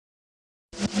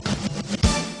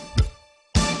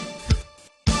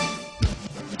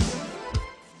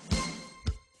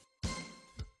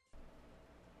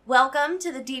Welcome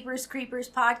to the Deepers Creepers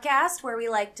podcast, where we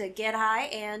like to get high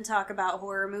and talk about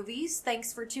horror movies.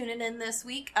 Thanks for tuning in this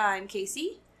week. I'm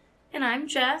Casey. And I'm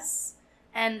Jess.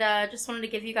 And just wanted to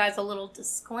give you guys a little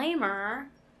disclaimer.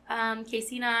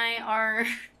 Casey and I are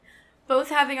both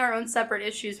having our own separate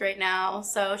issues right now.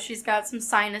 So she's got some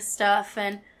sinus stuff,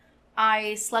 and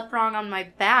I slept wrong on my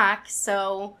back.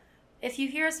 So if you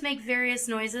hear us make various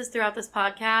noises throughout this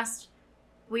podcast,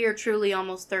 we are truly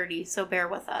almost 30, so bear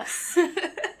with us.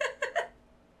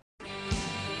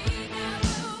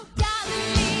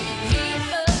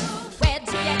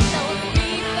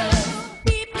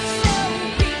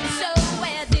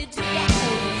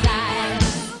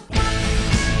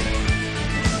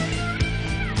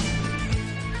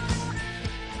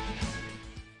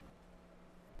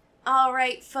 All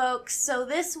right, folks. So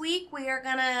this week we are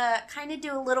going to kind of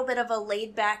do a little bit of a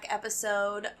laid-back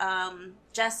episode.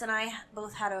 Jess and I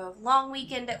both had a long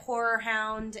weekend at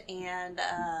HorrorHound and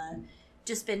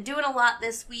just been doing a lot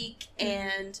this week.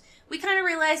 And we kind of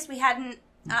realized we hadn't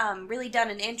really done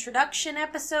an introduction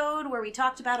episode where we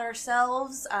talked about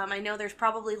ourselves. I know there's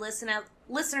probably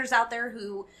listeners out there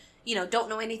who, don't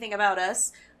know anything about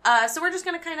us. So we're just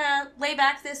going to kind of lay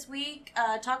back this week,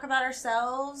 talk about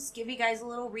ourselves, give you guys a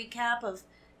little recap of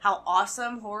how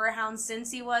awesome HorrorHound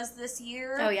Cincy was this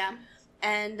year. Oh, yeah.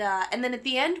 And then at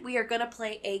the end, we are going to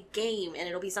play a game, and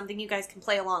it'll be something you guys can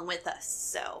play along with us,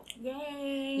 so.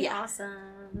 Yay! Yeah.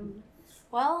 Awesome.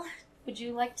 Well, would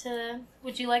you like to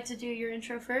do your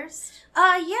intro first?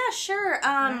 Yeah, sure.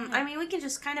 I mean, we can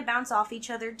just kind of bounce off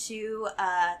each other, too.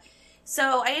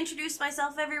 So I introduce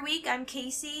myself every week. I'm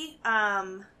Casey.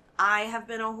 I have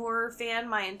been a horror fan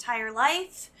my entire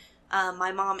life.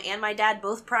 My mom and my dad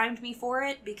both primed me for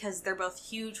it because they're both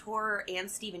huge horror and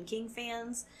Stephen King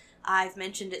fans. I've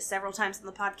mentioned it several times on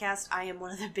the podcast. I am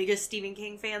one of the biggest Stephen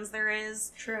King fans there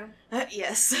is. True.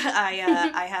 Yes,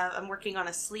 I'm working on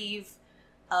a sleeve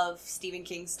of Stephen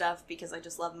King stuff because I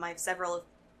just love him. I have several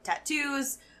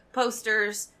tattoos,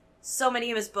 posters, so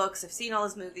many of his books. I've seen all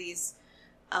his movies.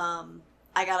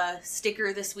 I got a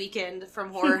sticker this weekend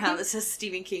from HorrorHound that says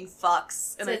Stephen King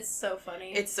fucks. And it's so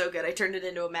funny. It's so good. I turned it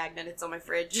into a magnet. It's on my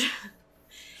fridge.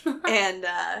 And,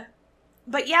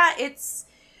 but yeah,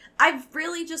 I've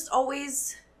really just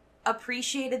always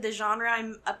appreciated the genre.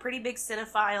 I'm a pretty big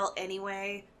cinephile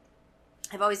anyway.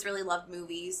 I've always really loved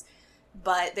movies,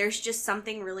 but there's just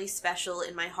something really special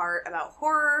in my heart about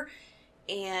horror,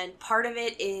 and part of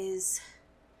it is,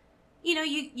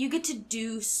 you get to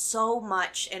do so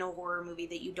much in a horror movie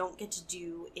that you don't get to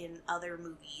do in other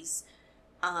movies.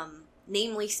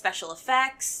 Namely special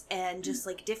effects and just,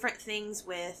 different things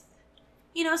with,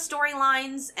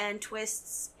 storylines and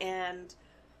twists, and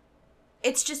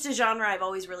it's just a genre I've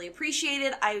always really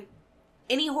appreciated.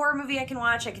 Any horror movie I can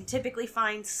watch, I can typically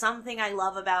find something I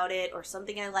love about it or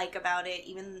something I like about it,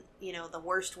 even, the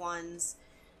worst ones,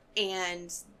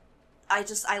 and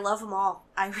I love them all.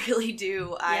 I really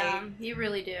do. Yeah, you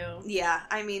really do. Yeah,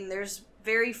 I mean, there's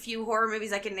very few horror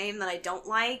movies I can name that I don't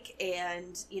like,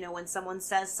 and, when someone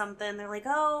says something, they're like,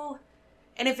 oh,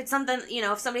 and if it's something,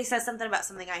 if somebody says something about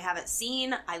something I haven't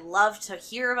seen, I love to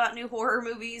hear about new horror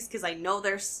movies, because I know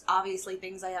there's obviously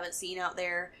things I haven't seen out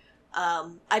there.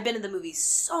 I've been to the movies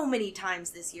so many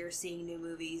times this year seeing new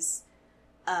movies,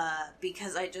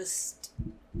 because I just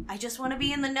want to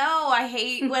be in the know. I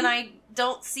hate when I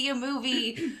don't see a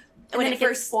movie when it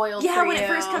gets spoiled. Yeah, when it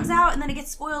first comes out, and then it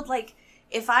gets spoiled. Like,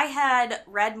 if I had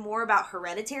read more about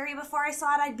Hereditary before I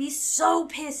saw it, I'd be so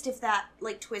pissed if that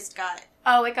twist got.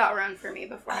 Oh, it got run for me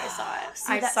before I saw it.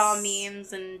 See, I saw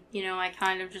memes, and I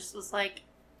kind of just was like,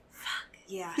 fuck.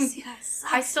 Yeah, see, that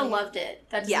sucks, I still loved it.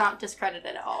 That does not discredit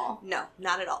it at all. No,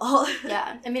 not at all.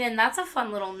 Yeah, I mean, and that's a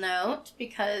fun little note,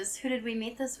 because who did we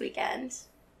meet this weekend?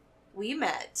 We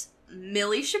met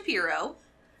Millie Shapiro.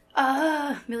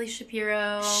 Millie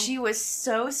Shapiro. She was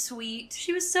so sweet.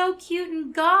 She was so cute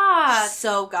and goth.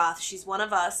 So goth. She's one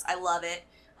of us. I love it.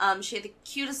 She had the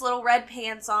cutest little red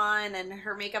pants on, and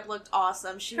her makeup looked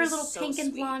awesome. Her little pink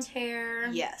and blonde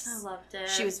hair. Yes. I loved it.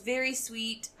 She was very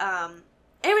sweet.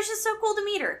 It was just so cool to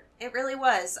meet her. It really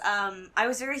was. I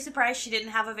was very surprised she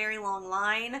didn't have a very long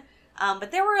line.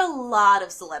 But there were a lot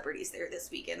of celebrities there this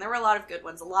weekend. There were a lot of good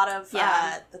ones. A lot of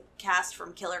the cast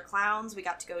from Killer Clowns. We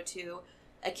got to go to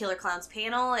a Killer Clowns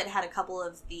panel. It had a couple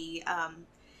of the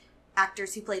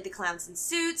actors who played the clowns in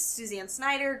Suits. Suzanne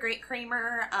Snyder, Great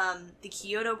Kramer, the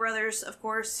Kyoto brothers, of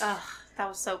course. Ugh, that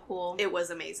was so cool. It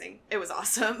was amazing. It was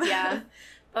awesome. Yeah.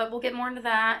 But we'll get more into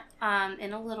that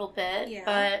in a little bit. Yeah.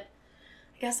 But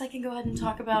I guess I can go ahead and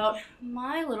talk about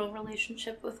my little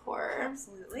relationship with horror.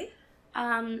 Absolutely.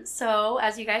 So,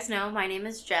 as you guys know, my name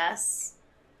is Jess.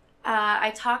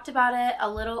 I talked about it a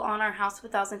little on our House of a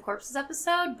Thousand Corpses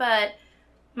episode, but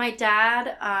my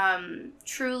dad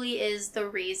truly is the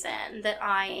reason that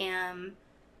I am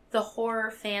the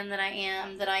horror fan that I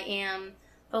am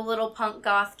the little punk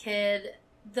goth kid,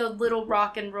 the little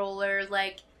rock and roller.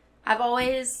 Like, I've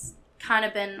always kind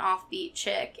of been an offbeat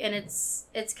chick, and it's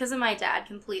because of my dad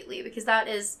completely, because that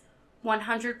is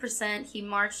 100%. He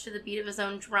marched to the beat of his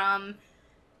own drum,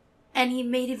 and he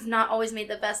may have not always made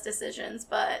the best decisions,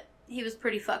 but he was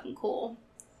pretty fucking cool.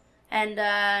 And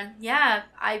yeah,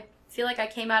 I feel like I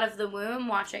came out of the womb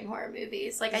watching horror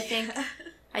movies. Like, I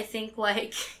think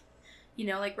like, you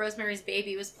know, like Rosemary's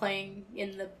Baby was playing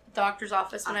in the doctor's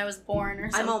office when I was born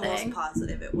or something. I'm almost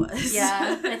positive it was.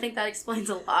 Yeah, I think that explains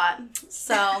a lot.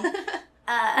 So,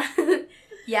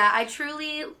 yeah, I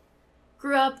truly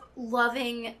grew up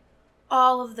loving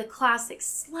all of the classic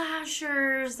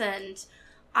slashers, and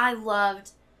I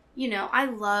loved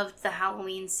the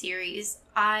Halloween series.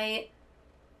 I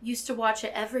used to watch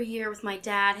it every year with my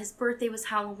dad. His birthday was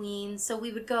Halloween, so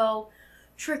we would go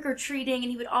trick-or-treating,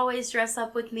 and he would always dress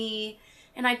up with me,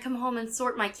 and I'd come home and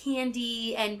sort my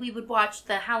candy, and we would watch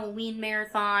the Halloween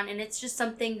marathon, and it's just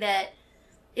something that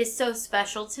is so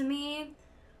special to me.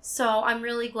 So I'm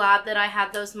really glad that I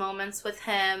had those moments with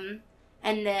him,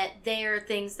 and that they are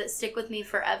things that stick with me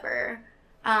forever.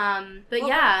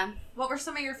 What were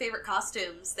some of your favorite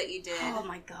costumes that you did? Oh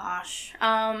my gosh.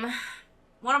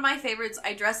 One of my favorites,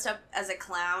 I dressed up as a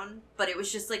clown, but it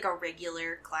was just like a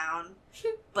regular clown.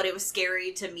 But it was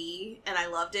scary to me, and I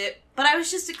loved it. But I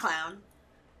was just a clown.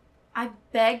 I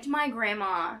begged my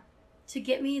grandma to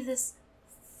get me this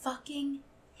fucking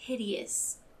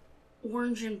hideous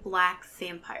orange and black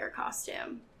vampire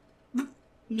costume.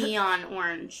 Neon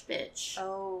orange, bitch.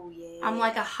 Oh, yeah. I'm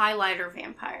like a highlighter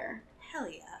vampire. Hell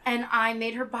yeah. And I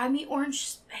made her buy me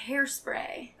orange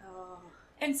hairspray. Oh.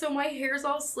 And so my hair's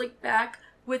all slicked back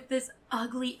with this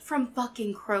ugly... From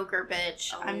fucking Kroger,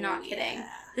 bitch. Oh, I'm not kidding. Yeah.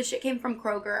 This shit came from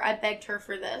Kroger. I begged her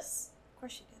for this. Of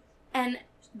course you did. And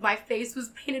my face was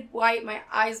painted white. My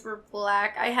eyes were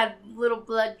black. I had little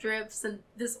blood drips and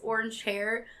this orange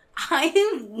hair.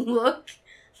 I look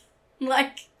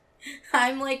like...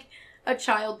 I'm like a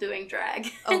child doing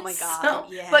drag. Oh my god,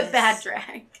 yes. But bad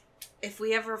drag. If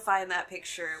we ever find that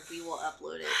picture, we will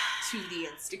upload it to the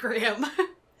Instagram.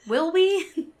 Will we?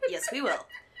 Yes, we will.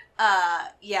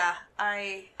 Yeah,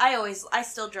 I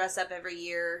still dress up every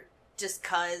year just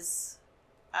 'cause,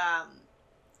 I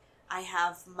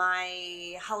have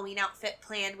my Halloween outfit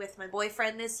planned with my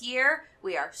boyfriend this year.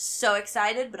 We are so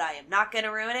excited, but I am not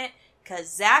gonna ruin it, 'cause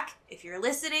Zach, if you're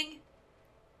listening,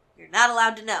 you're not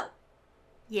allowed to know.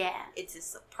 Yeah. It's a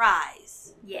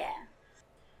surprise. Yeah.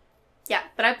 Yeah,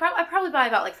 but I probably buy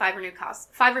about like 5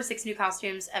 or 6 new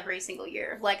costumes every single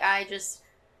year. Like, I just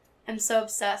am so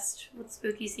obsessed with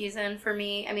spooky season for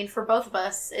me. I mean, for both of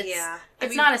us,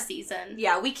 it's not a season.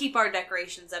 Yeah, we keep our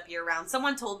decorations up year round.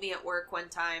 Someone told me at work one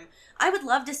time, I would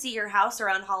love to see your house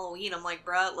around Halloween. I'm like,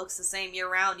 bruh, it looks the same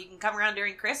year round. You can come around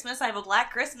during Christmas. I have a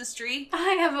black Christmas tree.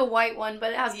 I have a white one, but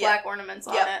it has black ornaments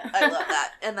on it. I love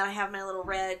that. And then I have my little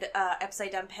red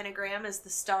upside down pentagram as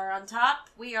the star on top.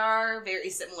 We are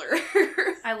very similar.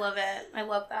 I love it. I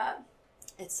love that.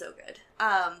 It's so good.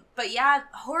 But yeah,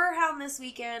 HorrorHound this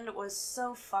weekend was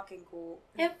so fucking cool.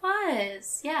 It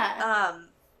was, yeah.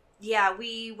 Yeah,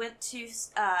 we went to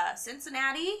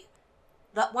Cincinnati.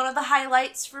 One of the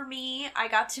highlights for me, I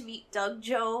got to meet Doug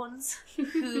Jones,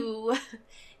 who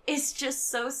is just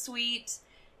so sweet.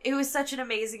 It was such an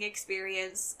amazing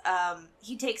experience.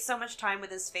 He takes so much time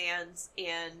with his fans,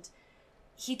 and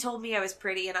he told me I was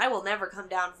pretty, and I will never come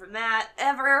down from that,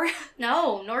 ever.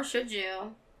 No, nor should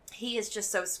you. He is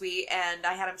just so sweet, and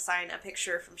I had him sign a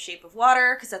picture from Shape of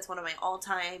Water, because that's one of my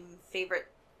all-time favorite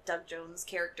Doug Jones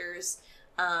characters.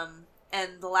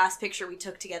 And the last picture we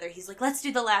took together, he's like, let's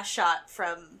do the last shot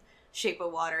from Shape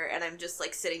of Water, and I'm just,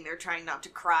 like, sitting there trying not to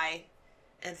cry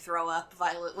and throw up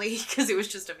violently, because it was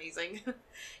just amazing.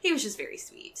 He was just very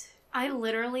sweet. I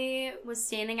literally was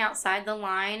standing outside the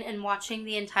line and watching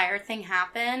the entire thing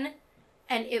happen,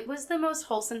 and it was the most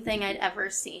wholesome thing I'd ever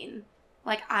seen.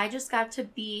 Like, I just got to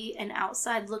be an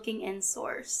outside-looking-in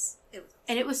source.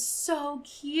 And it was so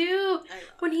cute.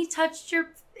 When he touched your...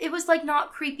 It was, like,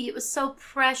 not creepy. It was so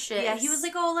precious. Yeah, he was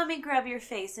like, oh, let me grab your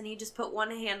face. And he just put one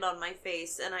hand on my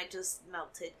face, and I just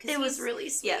melted. It was really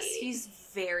sweet. Yes, he's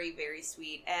very, very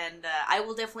sweet. And I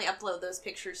will definitely upload those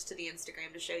pictures to the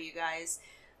Instagram to show you guys.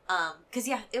 Because,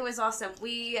 yeah, it was awesome.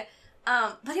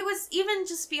 But it was even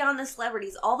just beyond the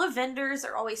celebrities. All the vendors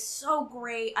are always so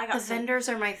great. Vendors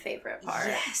are my favorite part.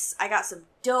 Yes. I got some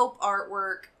dope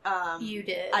artwork. You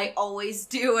did. I always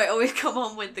do. I always come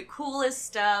home with the coolest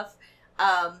stuff.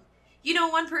 You know,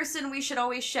 one person we should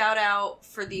always shout out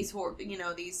for these,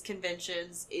 these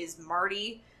conventions is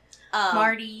Marty.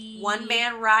 Marty. One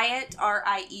Man Riot,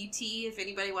 Riet, if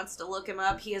anybody wants to look him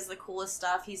up. He has the coolest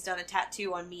stuff. He's done a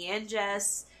tattoo on me and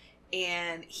Jess,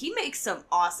 and he makes some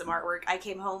awesome artwork. I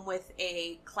came home with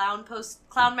a clown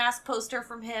mask poster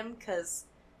from him, because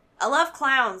I love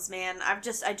clowns, man. I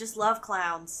just love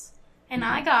clowns. And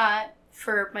I got,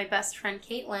 for my best friend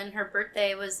Caitlin, her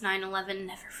birthday was 9/11,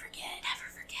 never forget.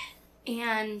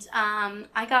 And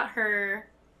I got her,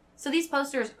 so these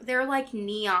posters, they're like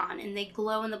neon, and they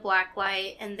glow in the black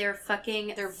light, and they're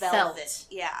velvet. Felt.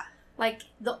 Yeah. Like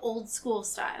the old school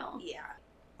style. Yeah.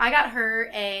 I got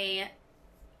her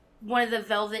one of the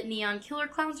velvet neon killer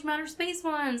clowns from outer space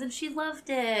ones, and she loved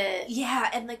it. Yeah,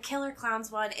 and the killer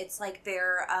clowns one, it's like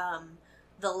they're,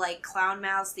 the, like, clown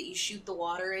mouse that you shoot the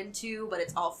water into, but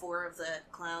it's all 4 of the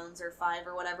clowns, or 5,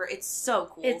 or whatever. It's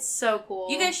so cool. It's so cool.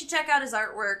 You guys should check out his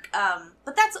artwork.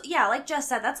 But that's, yeah, like Jess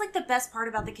said, that's, like, the best part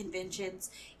about the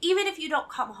conventions. Even if you don't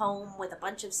come home with a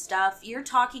bunch of stuff, you're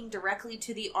talking directly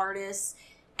to the artists,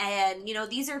 and, you know,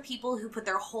 these are people who put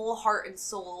their whole heart and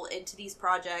soul into these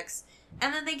projects,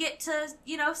 and then they get to,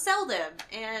 you know, sell them,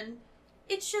 and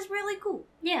it's just really cool.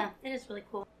 Yeah, it is really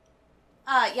cool.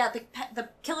 Yeah, the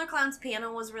Killer Clowns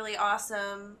panel was really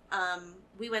awesome.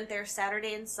 We went there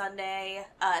Saturday and Sunday.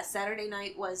 Saturday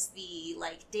night was the,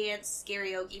 like, dance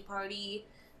karaoke party.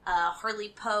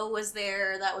 Harley Poe was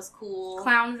there. That was cool.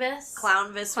 Clownvis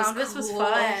was cool. Was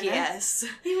fun. Yes.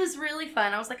 He was really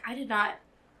fun. I was like,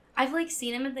 I've, like,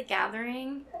 seen him at the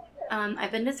gathering.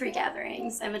 I've been to 3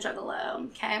 gatherings. I'm a juggalo,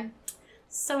 okay?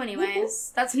 So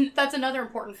anyways, that's another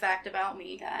important fact about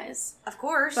me, guys. Of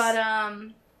course. But,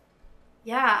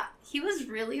 yeah, he was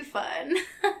really fun.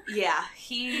 Yeah,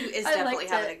 he is definitely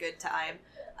having a good time.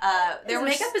 His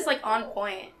makeup is, like, on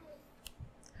point.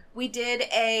 We did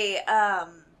a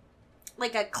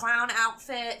clown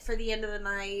outfit for the end of the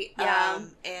night. Yeah.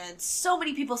 And so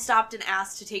many people stopped and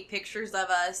asked to take pictures of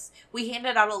us. We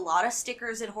handed out a lot of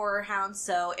stickers at HorrorHound,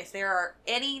 so if there are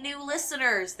any new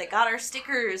listeners that got our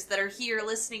stickers that are here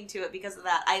listening to it because of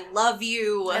that, I love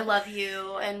you. I love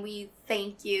you, and we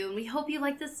thank you, and we hope you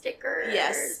like the stickers.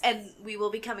 Yes, and we will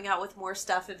be coming out with more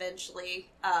stuff eventually.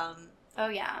 Oh,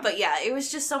 yeah. But yeah, it was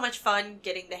just so much fun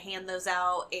getting to hand those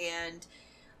out and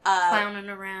clowning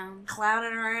around,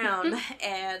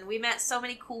 and we met so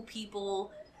many cool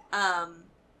people.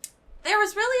 There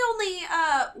was really only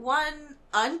one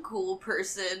uncool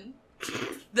person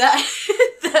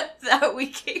that we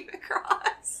came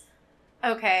across.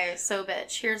 Okay, so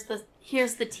bitch,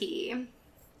 here's the tea.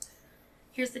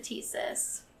 Here's the tea,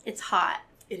 sis. It's hot.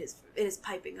 It is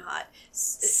piping hot.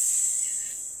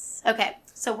 Okay,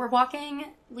 so we're walking.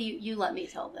 You let me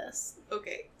tell this.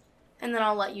 Okay. And then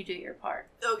I'll let you do your part.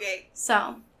 Okay.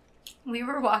 So, we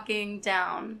were walking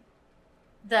down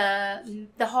the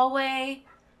hallway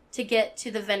to get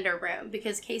to the vendor room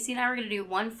because Casey and I were going to do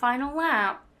one final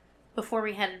lap before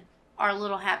we headed our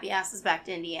little happy asses back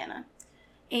to Indiana.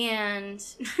 And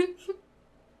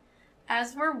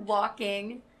as we're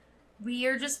walking, we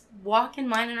are just walking,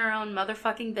 minding our own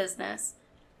motherfucking business.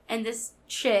 And this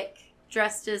chick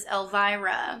dressed as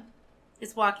Elvira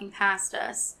is walking past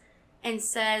us and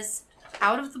says,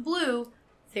 out of the blue,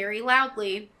 very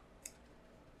loudly,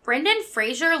 Brendan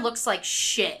Fraser looks like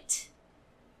shit.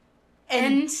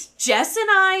 And Jess and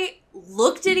I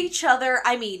looked at each other,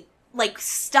 I mean, like,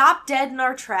 stopped dead in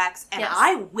our tracks, and yes.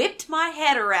 I whipped my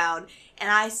head around,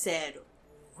 and I said,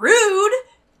 rude,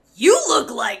 you look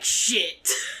like shit.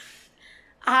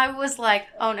 I was like,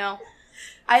 oh no.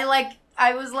 I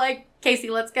was like,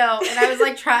 Casey, let's go. And I was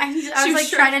like trying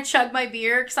to chug my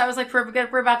beer because I was like,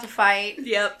 we're about to fight.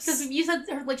 Yep. Because you said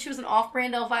like she was an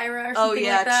off-brand Elvira or something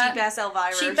like that. Cheap-ass Elvira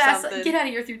or something. Get out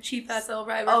of here through cheap-ass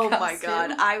Elvira Oh costume. my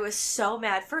god, I was so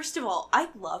mad. First of all, I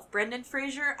love Brendan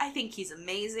Fraser. I think he's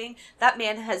amazing. That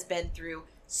man has been through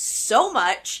so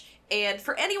much. And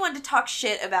for anyone to talk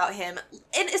shit about him,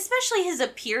 and especially his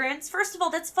appearance, first of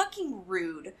all, that's fucking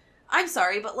rude. I'm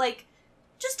sorry, but like,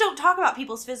 just don't talk about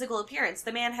people's physical appearance.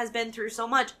 The man has been through so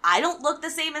much. I don't look the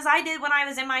same as I did when I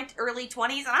was in my early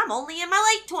 20s, and I'm only in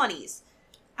my late 20s.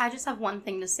 I just have one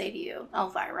thing to say to you,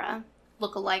 Elvira.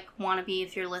 Lookalike wannabe,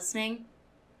 if you're listening.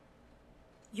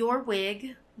 Your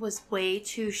wig was way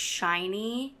too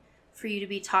shiny for you to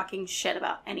be talking shit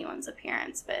about anyone's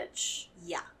appearance, bitch.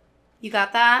 Yeah. You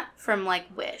got that from, like,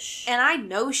 Wish. And I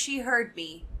know she heard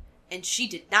me, and she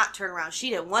did not turn around. She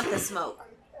didn't want the smoke.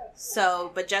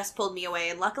 So, but Jess pulled me away,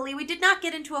 and luckily we did not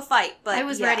get into a fight, but I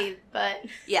was ready, but...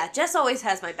 Yeah, Jess always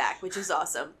has my back, which is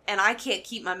awesome. And I can't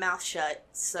keep my mouth shut,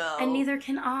 so... And neither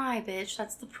can I, bitch.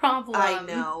 That's the problem. I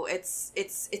know. It's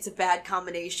a bad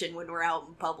combination when we're out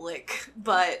in public.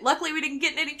 But luckily we didn't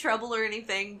get in any trouble or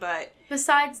anything, but...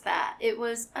 Besides that, it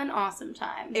was an awesome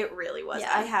time. It really was.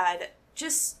 Yeah. I had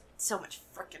just so much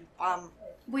freaking fun.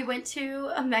 We went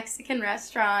to a Mexican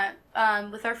restaurant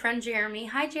with our friend Jeremy.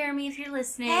 Hi, Jeremy, if you're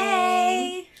listening.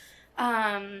 Hey!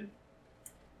 Yeah,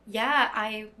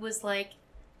 I was, like,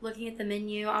 looking at the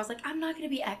menu. I was like, I'm not going to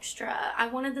be extra. I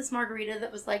wanted this margarita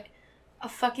that was, like, a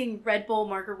fucking Red Bull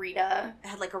margarita. It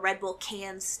had, like, a Red Bull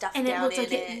can stuffed and down in it. And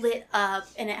it looked like it lit up,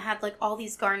 and it had, like, all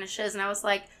these garnishes. And I was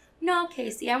like, no,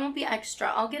 Casey, I won't be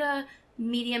extra. I'll get a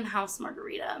medium house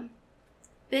margarita.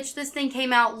 Bitch, this thing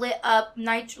came out lit up,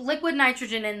 liquid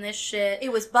nitrogen in this shit.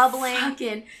 It was bubbling.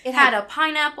 Fucking, it had a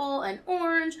pineapple, an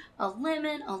orange, a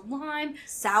lemon, a lime.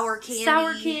 Sour candy.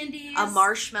 Sour candies. A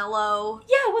marshmallow.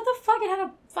 Yeah, what the fuck? It had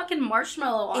a fucking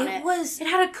marshmallow on it. It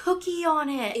had a cookie on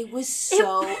it. It was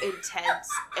so intense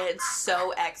and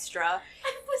so extra.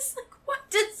 I was like, what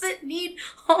does it need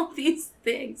all these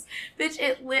things? Bitch,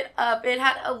 it lit up. It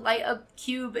had a light up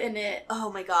cube in it. Oh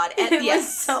my god. And it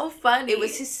was so funny. It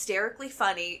was hysterically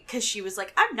funny because she was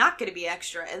like, I'm not going to be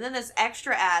extra. And then this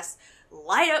extra ass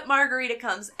light up margarita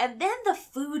comes, and then the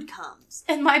food comes.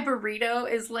 And my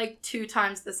burrito is like 2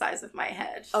 times the size of my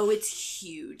head. Oh, it's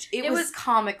huge. It was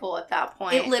comical at that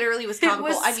point. It literally was comical. It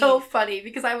was so funny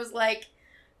because I was like,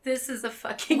 this is a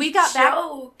fucking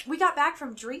joke. We got back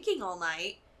from drinking all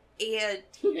night and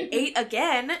ate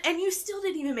again, and you still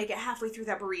didn't even make it halfway through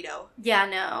that burrito. Yeah,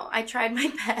 no. I tried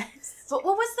my best. But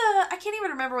what was I can't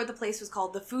even remember what the place was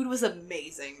called. The food was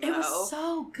amazing, though. It was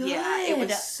so good. Yeah, it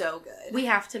was so good. We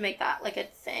have to make that, like, a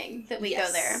thing that we go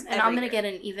there. And I'm going to get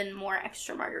an even more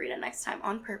extra margarita next time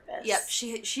on purpose. Yep,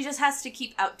 she just has to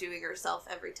keep outdoing herself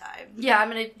every time. Yeah,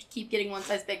 I'm going to keep getting one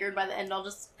size bigger, and by the end I'll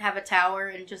just have a tower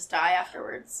and just die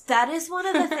afterwards. That is one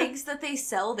of the things that they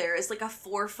sell there, is like a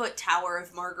 4-foot tower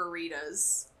of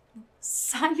margaritas.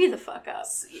 Sign me the fuck up.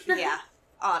 Yeah,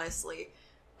 honestly.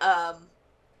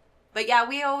 But yeah,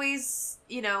 we always,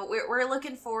 we're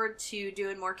looking forward to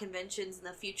doing more conventions in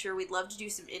the future. We'd love to do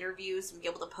some interviews and be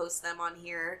able to post them on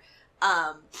here.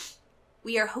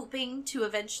 We are hoping to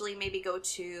eventually maybe go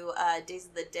to Days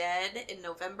of the Dead in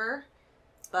November.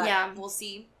 But yeah, we'll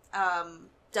see.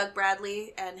 Doug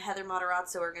Bradley and Heather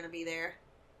Matarazzo are going to be there,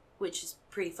 which is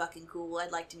pretty fucking cool.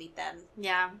 I'd like to meet them.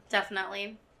 Yeah,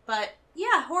 definitely. But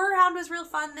yeah, HorrorHound was real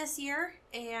fun this year,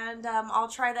 and I'll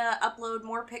try to upload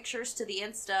more pictures to the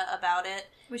Insta about it.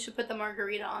 We should put the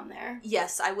margarita on there.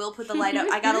 Yes, I will put the light up.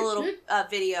 I got a little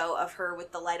video of her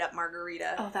with the light up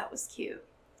margarita. Oh, that was cute.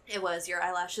 It was. Your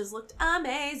eyelashes looked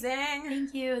amazing.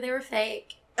 Thank you. They were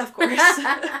fake. Of course.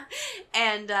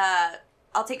 And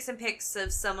I'll take some pics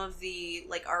of some of the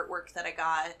artwork that I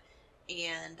got.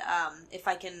 And if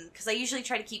I can, because I usually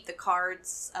try to keep the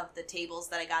cards of the tables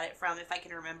that I got it from. If I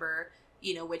can remember,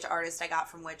 which artist I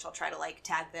got from which, I'll try to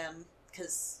tag them,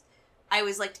 because I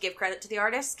always like to give credit to the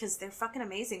artists because they're fucking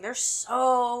amazing. There's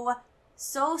so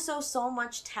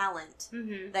much talent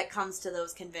that comes to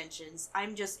those conventions.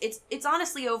 It's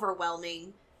honestly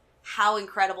overwhelming how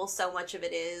incredible so much of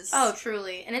it is. Oh,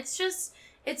 truly. And it's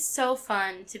so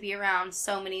fun to be around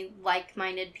so many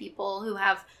like-minded people who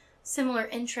have similar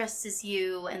interests as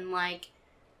you, and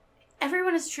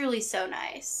everyone is truly so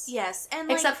nice. Yes,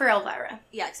 and except for Elvira.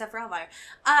 Yeah, except for Elvira.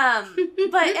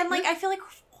 But and I feel like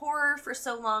horror for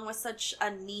so long was such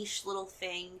a niche little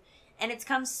thing, and it's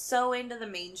come so into the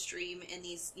mainstream in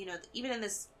these, even in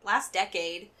this last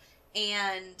decade,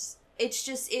 and it's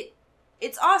just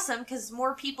it's awesome because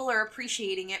more people are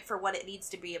appreciating it for what it needs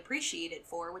to be appreciated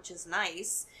for, which is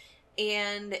nice.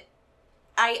 And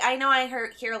I know I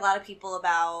hear a lot of people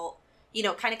about,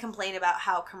 kind of complain about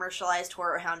how commercialized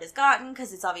HorrorHound has gotten,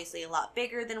 because it's obviously a lot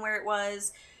bigger than where it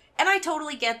was. And I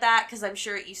totally get that, because I'm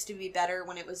sure it used to be better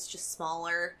when it was just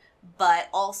smaller. But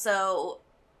also,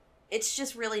 it's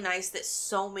just really nice that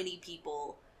so many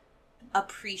people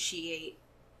appreciate,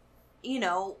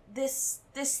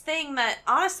 this thing that,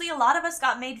 honestly, a lot of us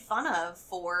got made fun of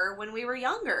for when we were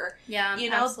younger. Yeah,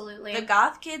 absolutely. The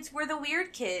goth kids were the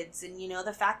weird kids, and,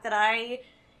 the fact that I,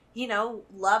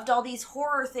 loved all these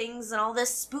horror things and all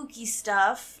this spooky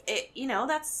stuff,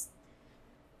 that's,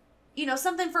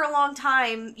 something for a long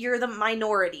time, you're the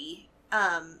minority.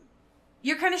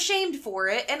 You're kind of shamed for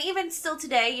it, and even still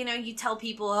today, you tell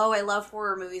people, oh, I love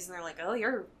horror movies, and they're like, oh,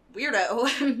 you're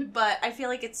weirdo. But I feel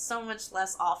like it's so much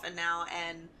less often now,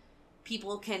 and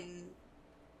people can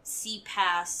see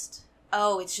past,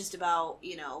 oh, it's just about,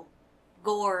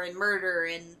 gore and murder,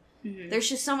 and Mm-hmm. There's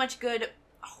just so much good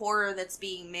horror that's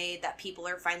being made that people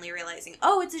are finally realizing,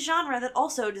 oh, it's a genre that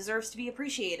also deserves to be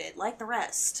appreciated, like the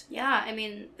rest. Yeah, I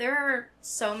mean, there are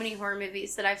so many horror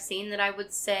movies that I've seen that I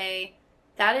would say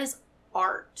that is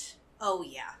art. Oh,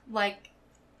 yeah. Like,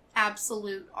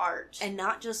 absolute art. And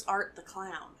not just Art the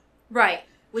Clown. Right.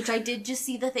 Which I did just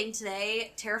see the thing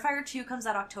today. Terrifier 2 comes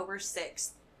out October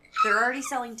 6th. They're already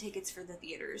selling tickets for the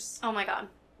theaters. Oh my god.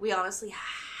 We honestly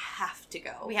have to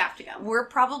go. We have to go. We're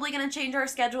probably going to change our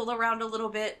schedule around a little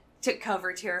bit to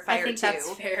cover Terrifier 2. I think that's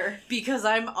fair. Because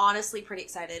I'm honestly pretty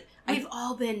excited. We've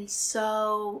all been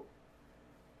so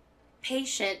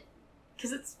patient.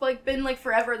 Because it's, like, been, like,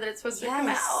 forever that it's supposed to come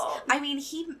out. I mean,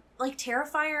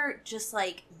 Terrifier just,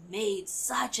 like, made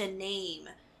such a name.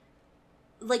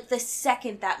 Like, the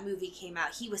second that movie came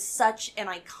out, he was such an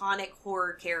iconic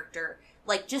horror character.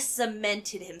 Like, just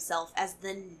cemented himself as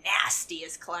the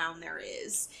nastiest clown there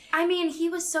is. I mean, he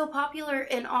was so popular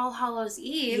in All Hallows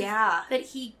Eve. Yeah. That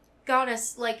he got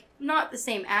us, like, not the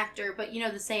same actor, but, you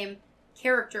know, the same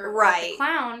character. Right. The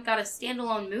clown got a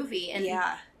standalone movie. And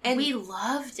yeah. And we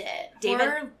loved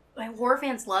it. Horror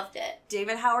fans loved it.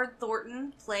 David Howard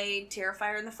Thornton played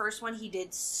Terrifier in the first one. He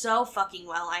did so fucking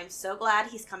well. I'm so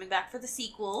glad he's coming back for the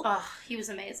sequel. Oh, he was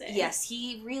amazing. Yes,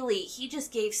 he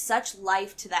just gave such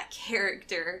life to that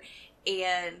character.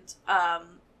 And,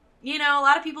 you know, a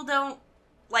lot of people don't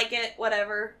like it,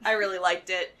 whatever. I really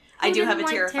liked it. I do have a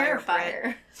Terrifier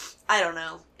friend. I don't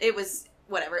know. It was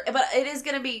whatever. But it is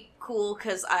going to be cool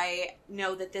because I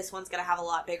know that this one's going to have a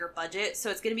lot bigger budget. So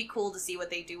it's going to be cool to see what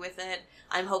they do with it.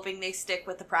 I'm hoping they stick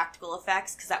with the practical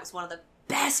effects because that was one of the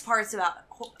best parts about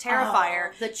Terrifier.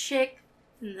 Oh, the chick.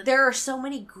 There are so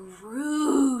many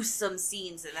gruesome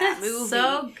scenes in that movie.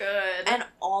 So good. And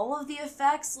all of the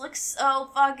effects look so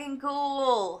fucking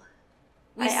cool.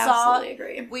 I absolutely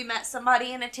agree. We met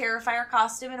somebody in a Terrifier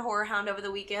costume in HorrorHound over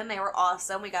the weekend. They were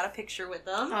awesome. We got a picture with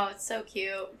them. Oh, it's so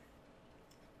cute.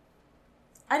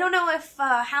 I don't know if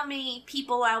how many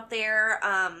people out there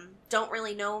don't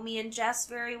really know me and Jess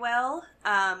very well,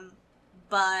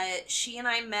 but she and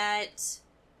I met,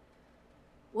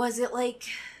 was it like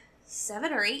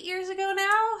 7 or 8 years ago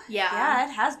now? Yeah. Yeah,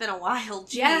 it has been a while.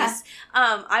 Jeez. Yeah.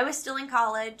 I was still in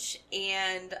college,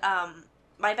 and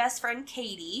my best friend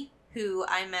Katie, who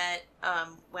I met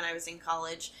when I was in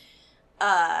college,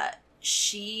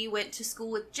 she went to school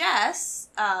with Jess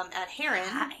at Heron.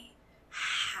 Hi.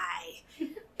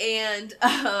 And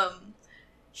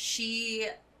she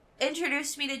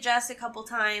introduced me to Jess a couple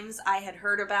times. I had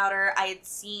heard about her. I had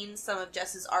seen some of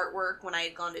Jess's artwork when I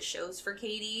had gone to shows for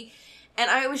Katie.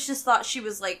 And I always just thought she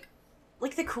was like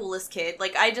the coolest kid.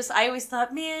 Like, I always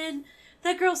thought, man,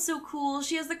 that girl's so cool.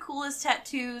 She has the coolest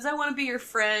tattoos. I want to be your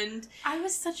friend. I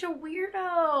was such a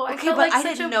weirdo. Okay, but I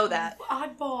didn't know that.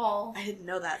 Oddball. I didn't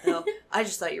know that, though. I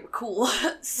just thought you were cool.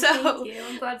 So, thank you.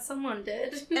 I'm glad someone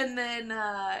did. And then,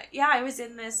 I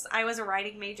was a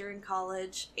writing major in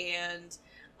college, and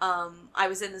I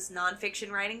was in this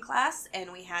nonfiction writing class, and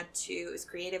it was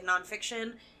creative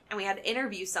nonfiction, and we had to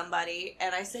interview somebody,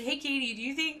 and I said, hey, Katie, do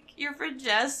you think your friend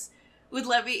Jess would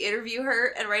let me interview her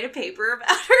and write a paper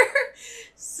about her?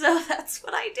 So that's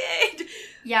what I did.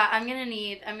 Yeah, I'm gonna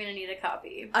need a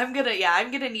copy. I'm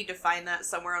gonna need to find that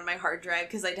somewhere on my hard drive,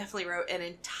 because I definitely wrote an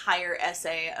entire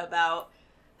essay about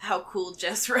how cool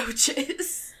Jess Roach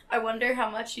is. I wonder how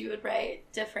much you would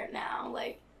write different now.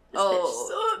 Like,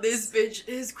 this bitch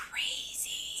is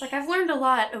crazy. It's like, I've learned a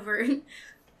lot over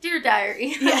Dear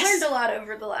Diary. Yes. I've learned a lot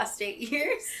over the last 8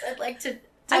 years. I'd like to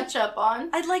touch up on.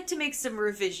 I'd like to make some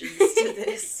revisions to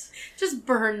this. Just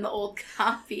burn the old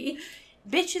copy.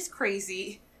 Bitch is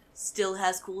crazy, still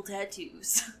has cool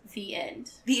tattoos. The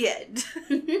end. The end.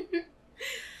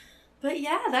 But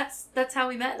yeah, that's how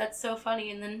we met. That's so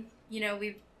funny. And then, you know,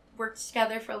 we worked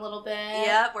together for a little bit.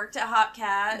 Yeah, worked at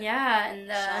Hopcat. Yeah, and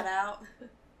shout out.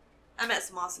 I met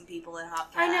some awesome people at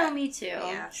Hopcat. I know, me too.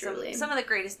 Yeah, truly. Some of the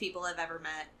greatest people I've ever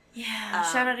met. Yeah,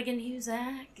 shout out again to you,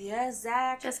 Zach. Yeah,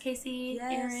 Zach. Jess, Casey,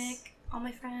 yes. Eric, all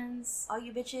my friends. All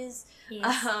you bitches.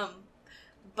 Yes.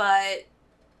 But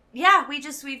yeah,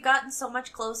 we've gotten so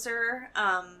much closer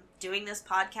doing this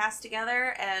podcast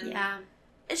together, and yeah,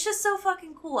 it's just so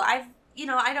fucking cool. I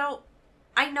know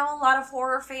a lot of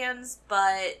horror fans,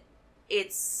 but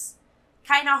it's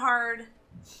kind of hard.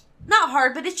 Not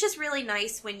hard, but it's just really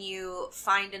nice when you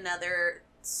find another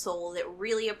soul that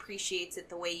really appreciates it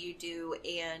the way you do,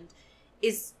 and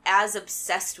is as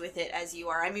obsessed with it as you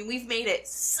are. I mean, we've made it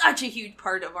such a huge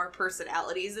part of our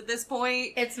personalities at this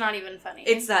point. It's not even funny.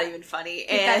 It's not even funny.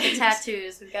 We've got the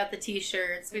tattoos, we've got the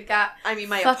t-shirts, we've got my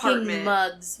fucking apartment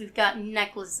mugs, we've got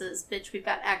necklaces, bitch, we've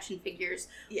got action figures.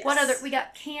 Yes. What other? We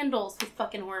got candles with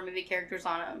fucking horror movie characters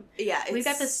on them. Yeah, we've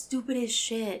got the stupidest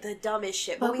shit, the dumbest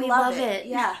shit, but we love it.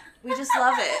 Yeah, we just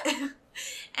love it,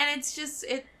 and it's just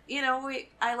it. You know,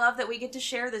 I love that we get to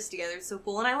share this together. It's so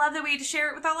cool, and I love that we get to share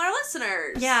it with all our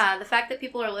listeners. Yeah, the fact that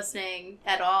people are listening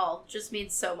at all just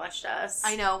means so much to us.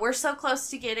 I know. We're so close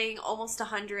to getting almost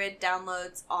 100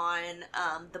 downloads on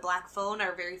the Black Phone,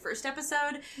 our very first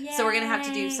episode. Yay. So we're going to have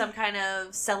to do some kind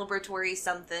of celebratory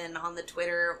something on the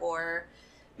Twitter, or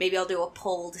maybe I'll do a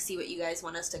poll to see what you guys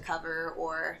want us to cover,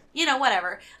 or, you know,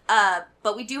 whatever.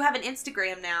 But we do have an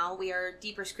Instagram now. We are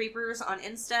Deepers Creepers on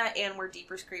Insta, and we're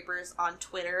Deepers Creepers on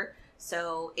Twitter.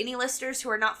 So any listeners who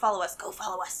are not follow us, go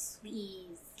follow us.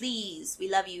 Please. Please. We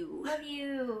love you. Love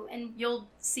you. And you'll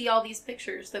see all these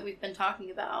pictures that we've been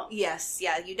talking about. Yes.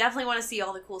 Yeah. You definitely want to see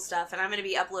all the cool stuff. And I'm going to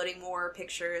be uploading more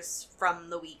pictures from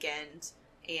the weekend.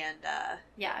 And,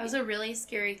 yeah, I was a really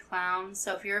scary clown.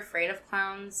 So if you're afraid of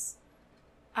clowns,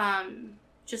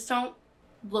 just don't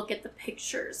look at the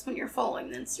pictures when you're following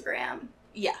the Instagram.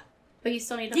 Yeah. But you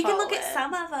still need to follow it. You can look at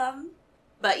some of them.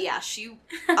 But yeah, she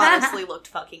honestly looked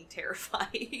fucking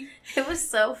terrifying. It was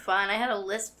so fun. I had a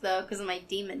lisp, though, because of my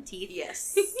demon teeth.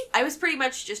 Yes. I was pretty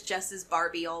much just Jess's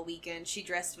Barbie all weekend. She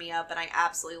dressed me up, and I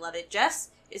absolutely love it.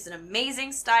 Jess is an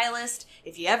amazing stylist.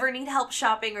 If you ever need help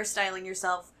shopping or styling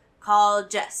yourself, call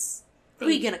Jess. Who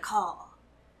are you gonna call?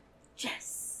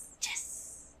 Jess.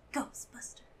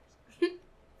 Ghostbusters.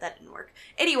 That didn't work.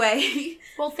 Anyway.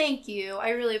 Well, thank you.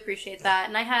 I really appreciate that.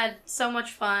 And I had so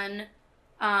much fun.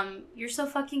 You're so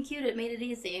fucking cute. It made it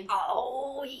easy.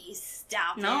 Oh,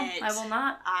 stop it. No, I will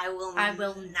not. I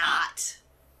will not.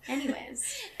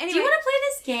 Anyways. Do you want to play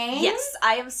this game? Yes,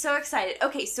 I am so excited.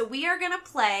 Okay, so we are going to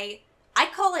play, I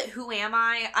call it Who Am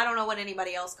I? I don't know what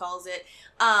anybody else calls it.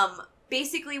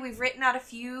 Basically, we've written out a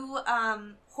few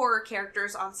horror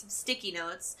characters on some sticky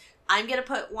notes. I'm going to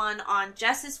put one on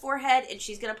Jess's forehead, and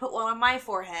she's going to put one on my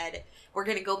forehead. We're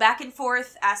going to go back and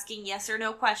forth asking yes or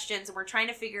no questions, and we're trying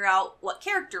to figure out what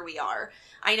character we are.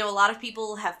 I know a lot of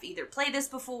people have either played this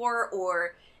before,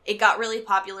 or it got really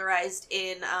popularized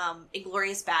in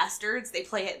Inglourious Bastards. They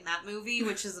play it in that movie,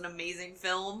 which is an amazing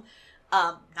film.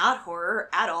 Not horror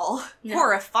at all. No.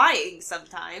 Horrifying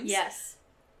sometimes. Yes.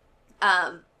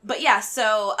 But yeah,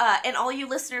 so, and all you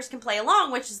listeners can play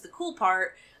along, which is the cool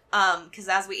part. Because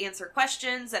as we answer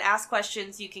questions and ask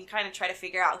questions, you can kind of try to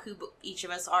figure out who each of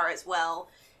us are as well.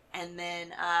 And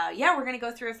then, yeah, we're going to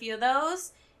go through a few of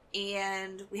those.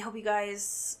 And we hope you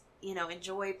guys, you know,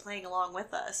 enjoy playing along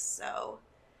with us. So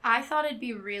I thought it'd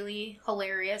be really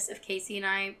hilarious if Casey and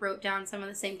I wrote down some of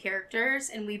the same characters,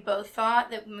 and we both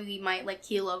thought that we might, like,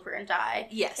 keel over and die.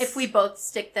 Yes. If we both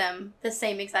stick them, the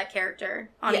same exact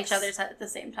character, on each other's head at the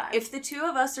same time. If the two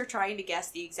of us are trying to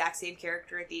guess the exact same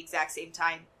character at the exact same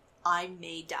time, I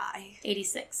may die.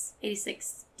 86.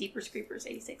 86 Deepers Creepers,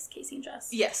 86 Casey and Jess.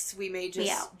 Yes, we may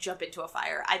just jump into a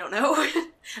fire. I don't know.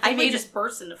 I may just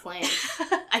burst into flames.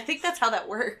 I think that's how that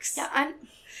works. Yeah,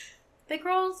 big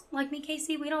girls like me,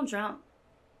 Casey, we don't jump.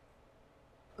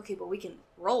 Okay, but we can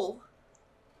roll.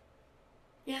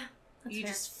 Yeah, that's You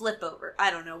fair. just flip over. I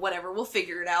don't know. Whatever. We'll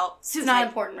figure it out. It's not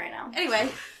important right now.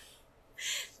 Anyway.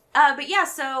 But yeah,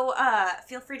 so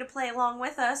feel free to play along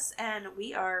with us, and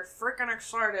we are freaking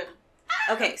excited.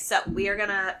 Okay, so we are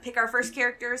gonna pick our first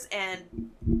characters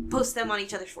and post them on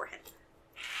each other's forehead.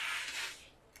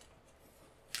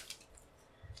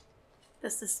 The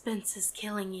suspense is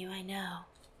killing you, I know.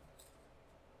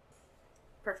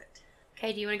 Perfect.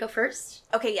 Okay, do you want to go first?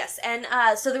 Okay, yes. And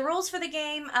so the rules for the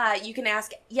game, you can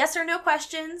ask yes or no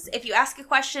questions. If you ask a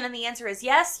question and the answer is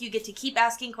yes, you get to keep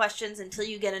asking questions until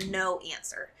you get a no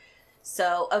answer.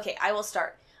 So, okay, I will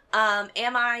start. Am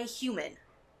I human?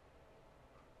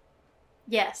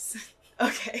 Yes.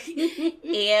 Okay.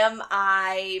 Am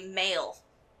I male?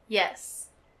 Yes.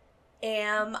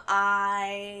 Am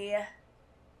I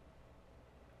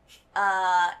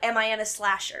in a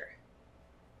slasher?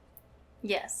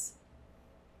 Yes.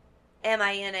 Am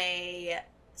I in a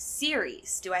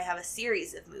series? Do I have a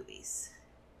series of movies?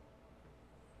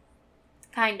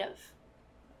 Kind of.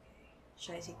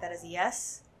 Should I take that as a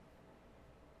yes?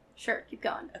 Sure, keep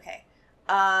going. Okay.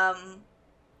 Am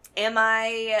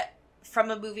I from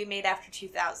a movie made after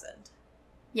 2000?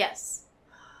 Yes.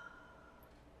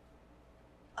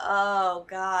 Oh,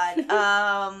 God.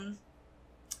 I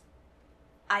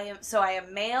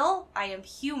am male. I am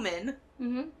human.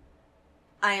 Mm-hmm.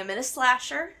 I am in a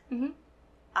slasher. Mm-hmm.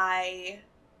 I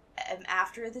am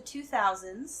after the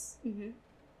 2000s. Mm-hmm.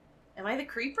 Am I the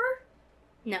creeper?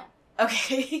 No.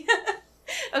 Okay.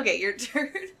 Okay, your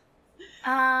turn.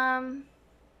 Am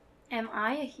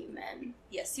I a human?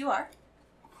 Yes, you are.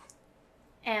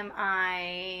 Am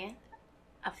I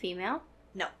a female?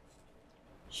 No.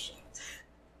 Shit.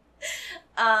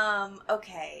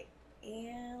 Okay.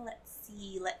 And let's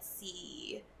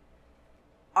see.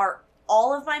 Are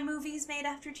all of my movies made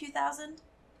after 2000?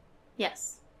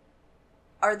 Yes.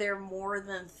 Are there more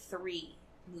than 3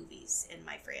 movies in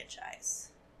my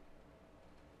franchise?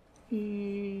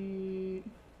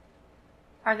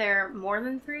 Are there more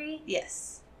than 3?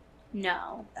 Yes.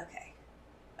 No.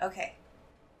 Okay.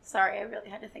 Sorry, I really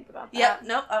had to think about that. Yep,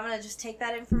 nope, I'm gonna just take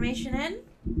that information in.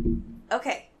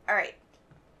 Okay, alright.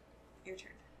 Your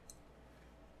turn.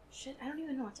 Shit, I don't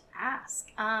even know what to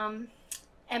ask. Am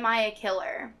I a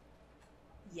killer?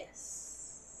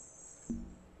 Yes.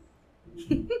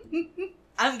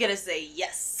 I'm gonna say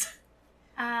yes.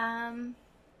 Am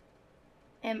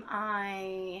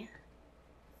I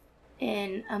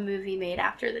in a movie made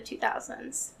after the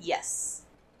 2000s? Yes.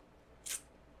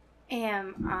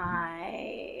 Am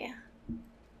I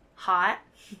hot?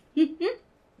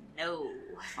 No.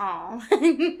 Aw.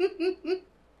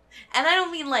 And I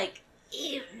don't mean like,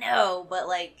 ew, no, but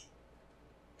like,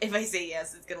 if I say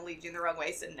yes, it's gonna lead you in the wrong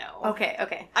way, so no.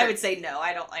 Okay. I would say no,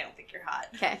 I don't think you're hot.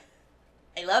 Okay.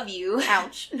 I love you.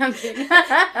 Ouch. No, I'm kidding.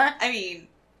 I mean,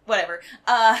 whatever.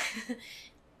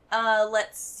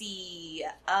 Let's see.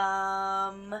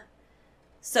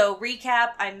 So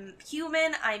recap, I'm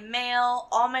human, I'm male,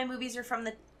 all my movies are from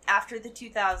after the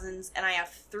 2000s, and I have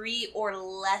 3 or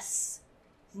less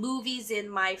movies in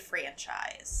my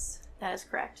franchise. That is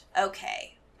correct.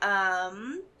 Okay.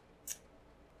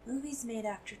 Movies made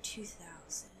after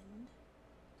 2000.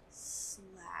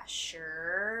 Slasher.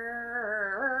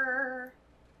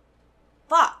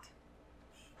 Fuck.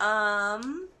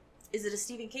 Is it a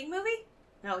Stephen King movie?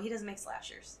 No, he doesn't make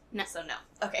slashers. No. So no.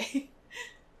 Okay.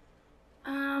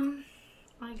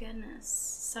 My goodness.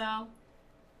 So,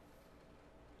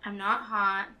 I'm not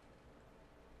hot.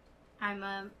 I'm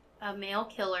a male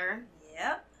killer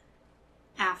Yep.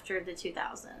 after the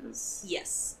 2000s.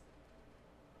 Yes.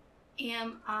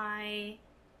 Am I...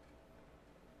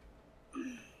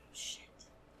 Shit.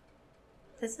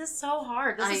 This is so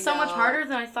hard. This is so much harder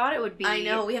than I thought it would be. I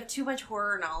know. We have too much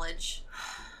horror knowledge.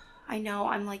 I know.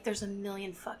 I'm like, there's a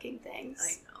million fucking things.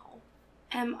 I know.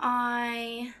 Am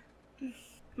I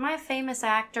a famous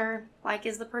actor? Like,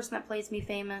 is the person that plays me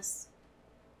famous?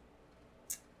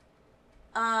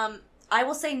 I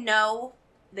will say no.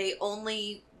 They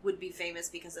only would be famous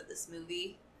because of this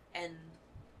movie. And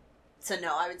so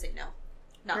no, I would say no.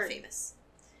 Not Heard. famous.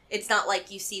 It's not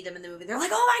like you see them in the movie. They're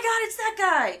like, oh my god, it's that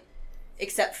guy.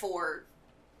 Except for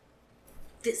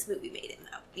this movie made him,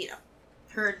 though. You know.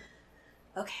 Heard.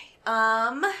 Okay.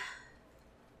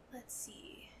 Let's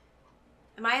see.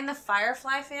 Am I in the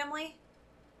Firefly family?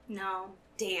 No.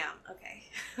 Damn. Okay.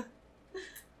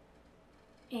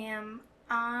 Am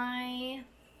I...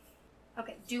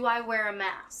 Okay, do I wear a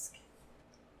mask?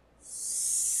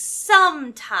 Sometimes.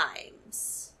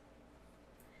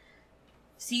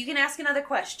 So you can ask another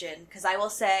question, because I will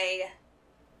say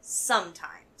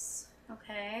sometimes.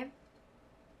 Okay.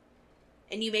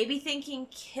 And you may be thinking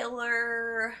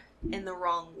killer in the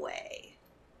wrong way.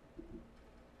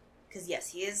 Because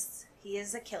yes, he is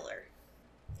a killer.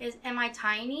 Am I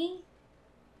tiny?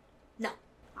 No.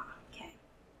 Oh, okay.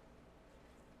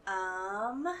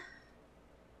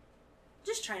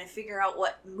 Just trying to figure out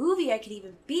what movie I could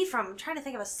even be from. I'm trying to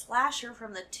think of a slasher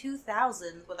from the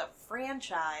 2000s with a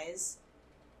franchise.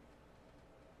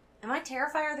 Am I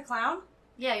Terrifier the Clown?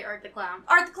 Yeah, you're Art the Clown.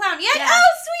 Art the Clown, yeah. Yeah.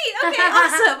 Oh, sweet. Okay,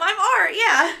 awesome. I'm Art,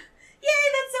 yeah.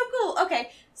 Yay, that's so cool. Okay,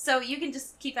 so you can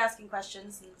just keep asking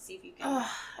questions and see if you can. Oh,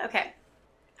 okay.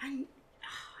 I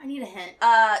need a hint.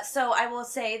 So I will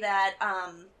say that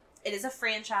it is a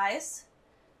franchise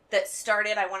that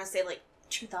started, I want to say, like,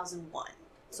 2001.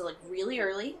 So, like, really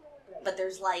early. But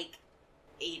there's, like,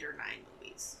 8 or 9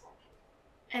 movies.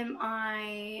 Am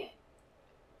I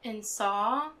in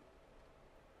Saw?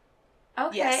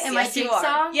 Okay. Yes, Am yes, I you Jigsaw?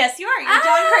 are. Yes, you are. You're Ah!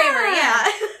 John Kramer,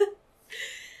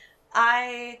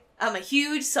 yeah. I'm a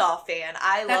huge Saw fan.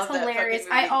 I love that hilarious.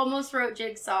 fucking movie. I almost wrote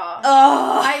Jigsaw.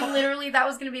 Oh. That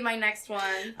was going to be my next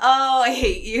one. Oh, I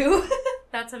hate you.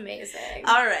 That's amazing.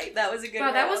 All right, that was a good one.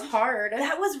 Wow, that was hard.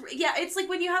 Yeah, it's like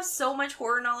when you have so much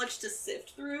horror knowledge to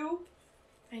sift through.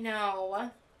 I know.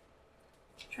 I'm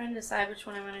trying to decide which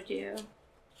one I'm going to do.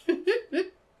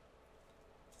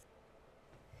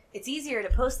 It's easier to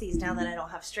post these now that I don't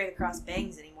have straight across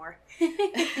bangs anymore.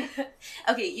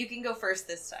 Okay, you can go first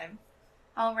this time.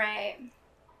 All right.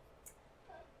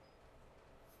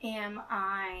 Am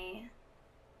I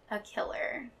a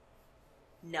killer?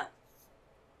 No.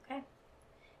 Okay.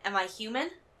 Am I human?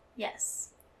 Yes.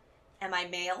 Am I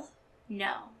male?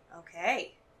 No.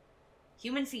 Okay.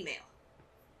 Human, female.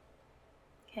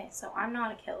 Okay, so I'm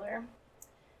not a killer.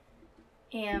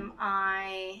 Am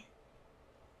I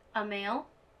a male?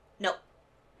 No.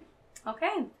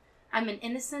 Okay. I'm an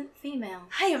innocent female.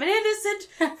 I am an innocent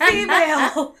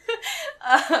female.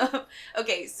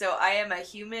 Okay, so I am a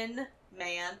human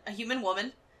man, a human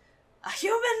woman, a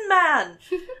human man.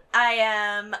 I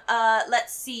am,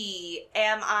 let's see,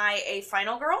 am I a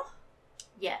final girl?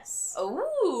 Yes.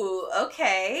 Ooh,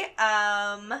 okay.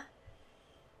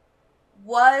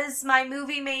 Was my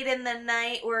movie made in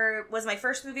the was my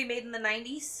first movie made in the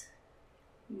 90s?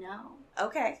 No.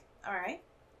 Okay, alright.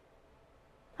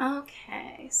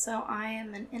 Okay, so I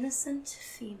am an innocent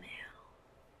female.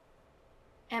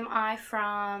 Am I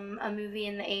from a movie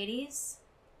in the 80s?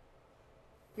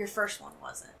 Your first one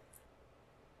wasn't.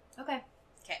 Okay.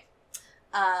 Okay.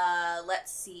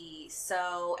 Let's see.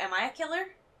 So, am I a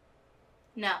killer?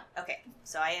 No. Okay,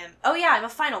 so I am... Oh yeah, I'm a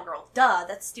final girl. Duh,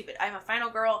 that's stupid. I'm a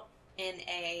final girl in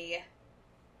a...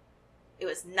 It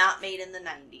was not made in the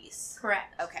 90s.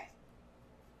 Correct. Okay.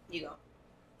 You go.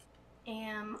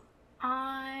 Am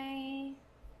I...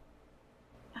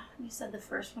 Oh, you said the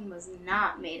first one was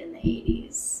not made in the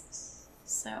 80s.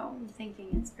 So I'm thinking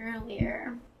it's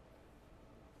earlier.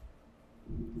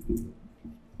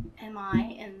 Am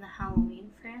I in the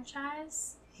Halloween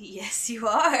franchise? Yes, you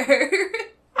are.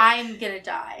 I'm gonna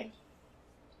die.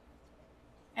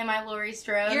 Am I Laurie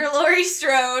Strode? You're Laurie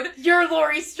Strode. You're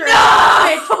Laurie Strode. No!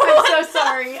 Bitch, I'm so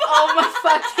sorry. Oh my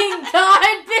fucking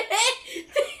god, bitch.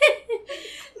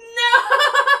 No!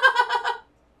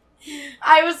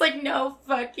 I was like, no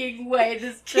fucking way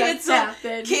this just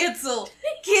happened. Cancel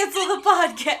the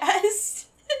podcast.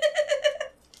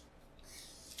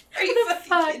 Are you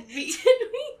fucking kidding me? Did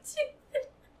we do that?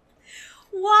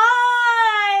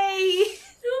 Why?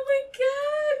 Oh my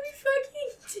god, we fucking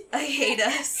did I hate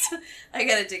us. I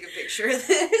gotta take a picture of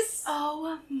this.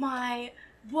 Oh my,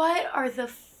 what are the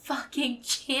fucking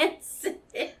chances?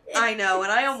 I know,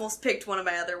 and I almost picked one of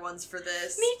my other ones for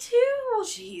this. Me too.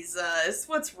 Jesus,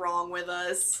 what's wrong with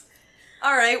us?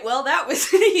 Alright, well, that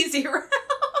was an easy round.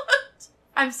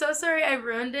 I'm so sorry I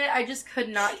ruined it. I just could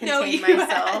not contain No, you myself.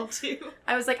 had to.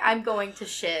 I was like, I'm going to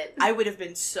shit. I would have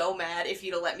been so mad if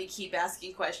you'd have let me keep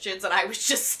asking questions and I was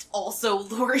just also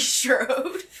Laurie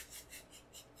Strode.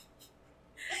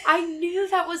 I knew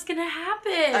that was gonna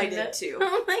happen. I did too.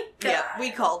 Oh my god. Yeah, we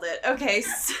called it. Okay.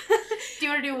 So Do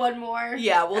you want to do one more?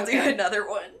 yeah, we'll do Okay. another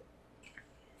one.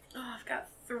 Oh, I've got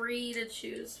 3 to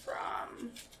choose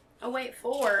from. Oh wait,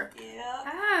 4. Yeah.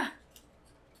 Ah.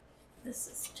 This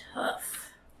is tough.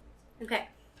 Okay.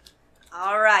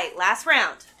 Alright, last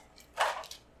round.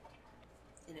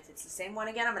 And if it's the same one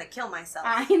again, I'm gonna kill myself.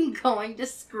 I'm going to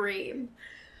scream.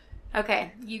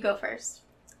 Okay, you go first.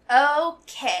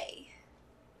 Okay.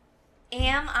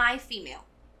 Am I female?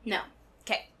 No.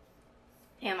 Okay.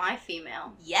 Am I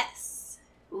female? Yes.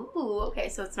 Ooh, okay,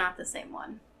 so it's not the same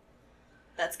one.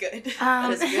 That's good.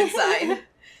 That is a good sign.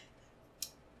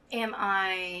 Am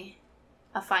I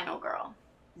a final girl?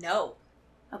 No.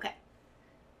 Okay.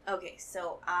 Okay,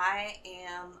 so I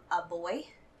am a boy.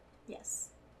 Yes.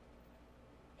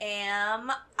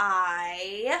 Am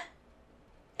I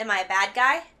a bad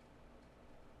guy?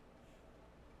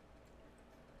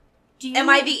 Am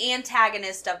I the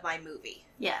antagonist of my movie?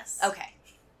 Yes. Okay.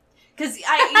 Because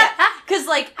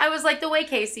like I was like the way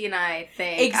Casey and I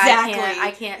think. Exactly.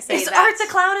 I can't say is that. Art the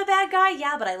Clown a bad guy?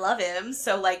 Yeah, but I love him.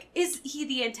 So like, is he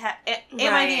the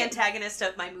am I the antagonist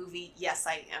of my movie? Yes,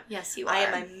 I am. Yes, you are. I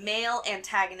am a male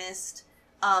antagonist.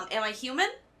 Am I human?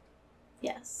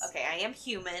 Yes. Okay, I am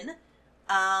human.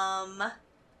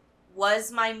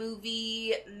 Was my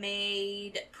movie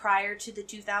made prior to the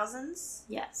 2000s?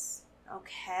 Yes.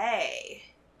 Okay.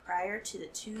 Prior to the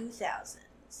 2000s.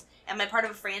 Am I part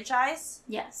of a franchise?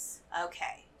 Yes.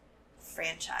 Okay.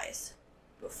 Franchise.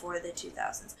 Before the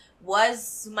 2000s.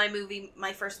 Was my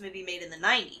first movie made in the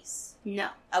 90s? No.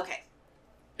 Okay.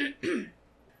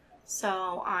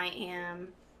 So I am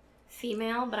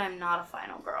female, but I'm not a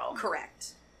final girl.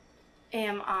 Correct.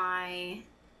 Am I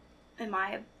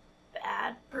a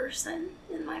bad person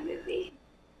in my movie?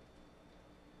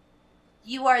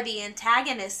 You are the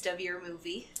antagonist of your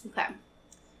movie. Okay.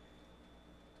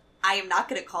 I am not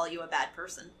going to call you a bad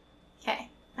person. Okay.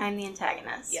 I'm the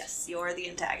antagonist. Yes, you're the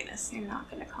antagonist. You're not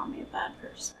going to call me a bad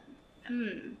person.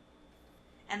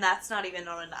 And that's not even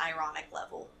on an ironic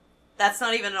level. That's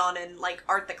not even on an, like,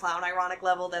 Art the Clown ironic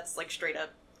level. That's, like, straight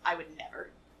up, I would never.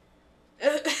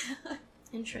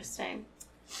 Interesting.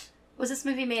 Was this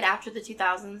movie made after the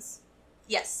 2000s?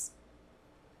 Yes.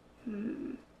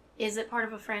 Is it part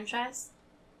of a franchise?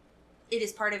 It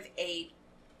is part of a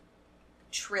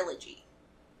trilogy.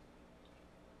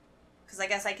 Because I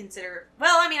guess I consider...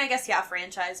 Well, I mean, I guess, yeah,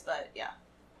 franchise, but yeah.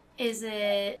 Is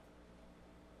it...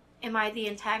 Am I the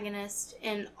antagonist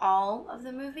in all of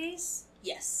the movies?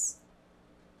 Yes.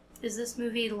 Is this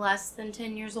movie less than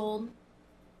 10 years old?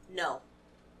 No.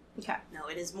 Okay. No,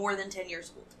 it is more than 10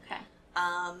 years old. Okay.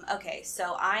 Okay,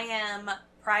 so I am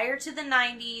prior to the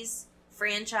 90s,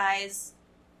 franchise,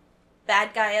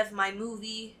 bad guy of my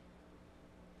movie.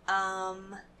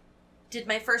 Did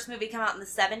my first movie come out in the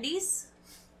 70s?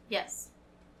 Yes.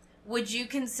 Would you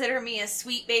consider me a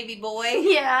sweet baby boy?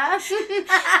 Yeah.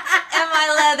 Am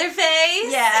I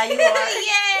Leatherface? Yeah, you are.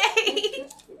 Yay!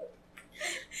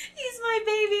 He's my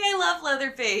baby. I love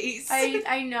Leatherface.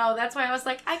 I know. That's why I was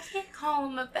like, I can't call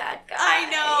him a bad guy. I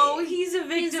know. He's a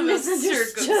victim of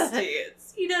misunderstood.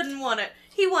 circumstance. He doesn't want to...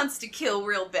 He wants to kill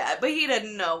real bad, but he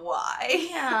doesn't know why.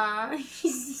 Yeah.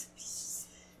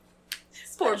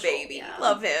 Poor baby. Yeah.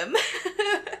 Love him.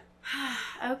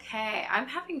 Okay. I'm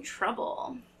having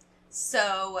trouble.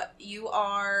 So, you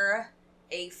are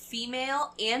a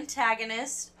female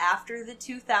antagonist after the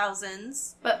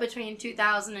 2000s. But between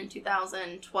 2000 and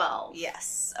 2012.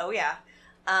 Yes. Oh, yeah.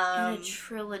 In a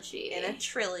trilogy.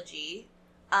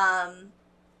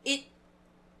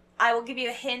 I will give you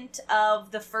a hint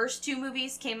of the first two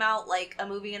movies came out like a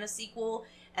movie and a sequel,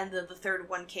 and the third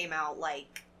one came out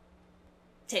like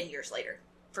 10 years later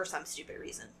for some stupid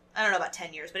reason. I don't know about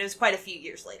 10 years, but it was quite a few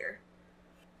years later.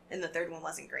 And the third one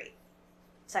wasn't great.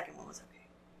 Second one was okay.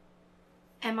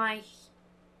 Am I...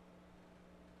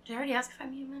 Did I already ask if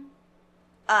I'm human?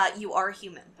 You are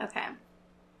human. Okay.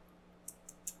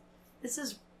 This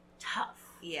is tough.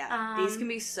 Yeah. These can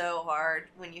be so hard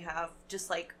when you have just,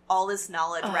 like, all this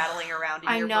knowledge rattling around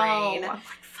in your brain. I'm like,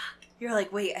 fuck. You're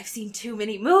like, wait, I've seen too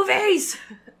many movies!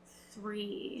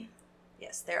 3.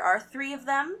 Yes, there are 3 of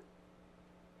them.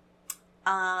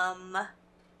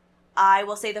 I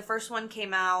will say the first one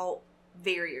came out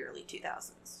very early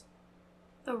 2000s.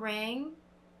 The Ring?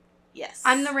 Yes.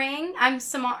 I'm the Ring? I'm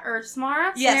Samara? Yes,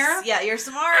 Samara? yeah, you're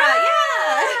Samara.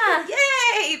 Ah! Yeah!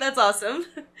 Yay! That's awesome.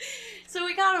 So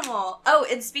we got them all. Oh,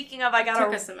 and speaking of,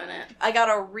 Took us a minute. I got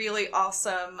a really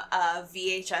awesome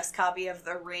VHS copy of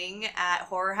The Ring at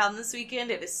HorrorHound this weekend.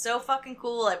 It is so fucking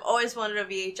cool. I've always wanted a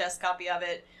VHS copy of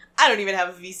it. I don't even have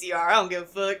a VCR. I don't give a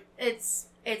fuck.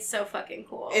 It's so fucking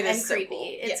cool. It is and so creepy. cool.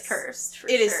 It's Yes. cursed, for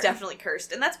It sure. is definitely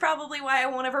cursed, and that's probably why I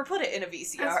won't ever put it in a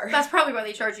VCR. That's probably why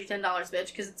they charge you $10, bitch,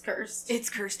 because it's cursed. It's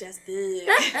cursed as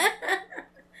fuck.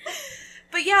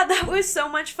 But yeah, that was so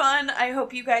much fun. I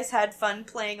hope you guys had fun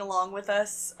playing along with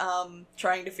us,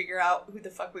 trying to figure out who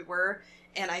the fuck we were,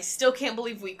 and I still can't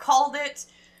believe we called it.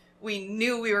 We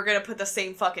knew we were gonna put the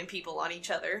same fucking people on each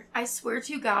other. I swear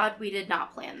to God, we did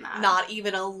not plan that. Not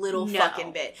even a little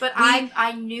fucking bit. But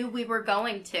I knew we were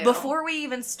going to. Before we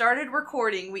even started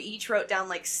recording, we each wrote down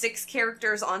like 6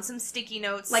 characters on some sticky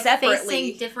notes like separately.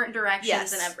 facing different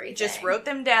directions and everything. Just wrote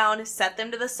them down, set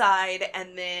them to the side,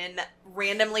 and then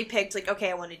randomly picked like, okay,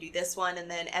 I want to do this one,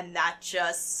 and that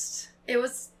just... It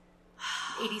was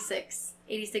 86.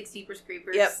 86 Jeepers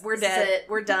Creepers. Yep, we're dead.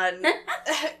 We're done.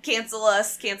 Cancel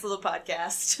us. Cancel the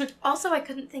podcast. Also, I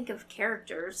couldn't think of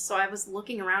characters, so I was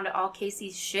looking around at all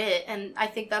Casey's shit, and I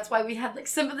think that's why we had like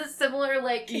some of the similar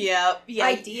like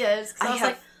ideas.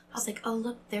 I was like, oh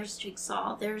look, there's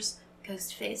Jigsaw, there's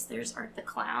Ghostface, there's Art the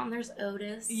Clown, there's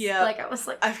Otis. Yeah. Like I was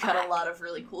like, I've got a lot of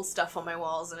really cool stuff on my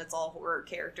walls, and it's all horror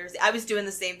characters. I was doing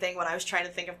the same thing when I was trying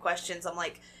to think of questions. I'm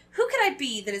like, who could I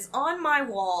be that is on my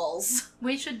walls?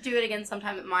 We should do it again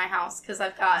sometime at my house, because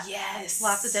I've got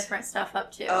lots of different stuff up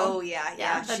too. Oh, yeah.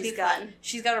 That'd be fun.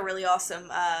 She's got a really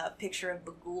awesome picture of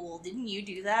Bagul. Didn't you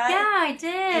do that? Yeah, I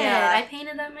did. Yeah. I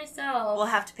painted that myself. We'll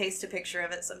have to paste a picture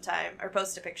of it sometime, or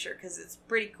post a picture, because it's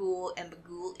pretty cool, and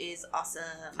Bagul is awesome.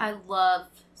 I love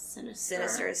Sinister.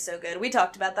 Sinister is so good. We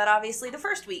talked about that, obviously, the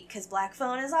first week, because Black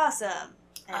Phone is awesome.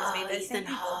 And it's made by the same Ethan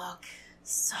people. Hawke.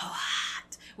 So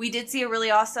hot. We did see a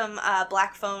really awesome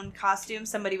Black Phone costume.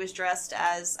 Somebody was dressed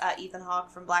as Ethan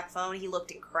Hawke from Black Phone. He looked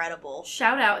incredible.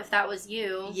 Shout out if that was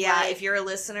you. Yeah, if you're a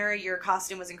listener, your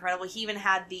costume was incredible. He even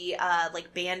had the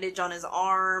like bandage on his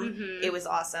arm. Mm-hmm. It was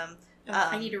awesome.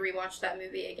 I need to rewatch that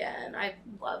movie again. I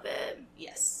love it.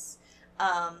 Yes.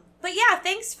 But yeah,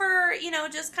 thanks for,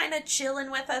 just kind of chilling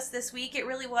with us this week. It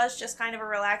really was just kind of a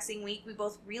relaxing week. We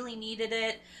both really needed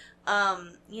it.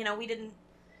 We didn't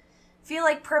feel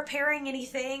like preparing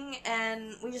anything,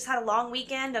 and we just had a long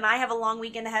weekend, and I have a long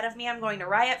weekend ahead of me. I'm going to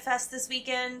Riot Fest this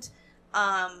weekend.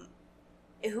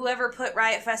 Whoever put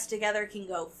Riot Fest together can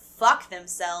go fuck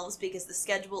themselves because the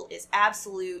schedule is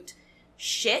absolute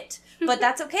shit. But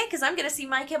that's okay, because I'm going to see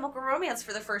My Chemical Romance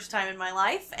for the first time in my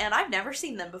life, and I've never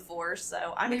seen them before,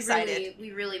 so I'm excited.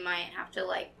 We really might have to,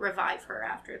 like, revive her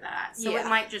after that. So Yeah. it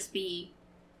might just be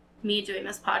me doing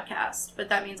this podcast, but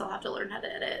that means I'll have to learn how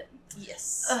to edit.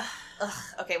 Yes. Ugh.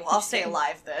 Okay, well, I'll stay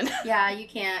alive then. Yeah, you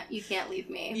can't leave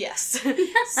me. Yes.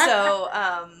 So,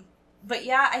 but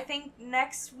yeah, I think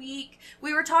next week,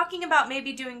 we were talking about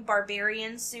maybe doing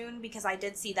Barbarian soon, because I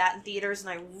did see that in theaters, and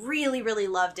I really, really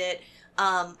loved it.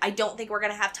 I don't think we're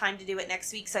going to have time to do it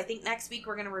next week, so I think next week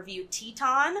we're going to review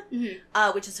Teton,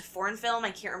 which is a foreign film.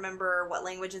 I can't remember what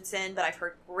language it's in, but I've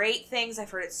heard great things.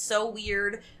 I've heard it's so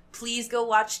weird. Please go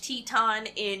watch Teton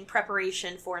in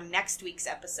preparation for next week's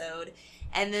episode.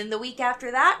 And then the week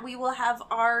after that, we will have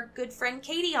our good friend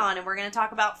Katie on, and we're going to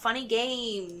talk about funny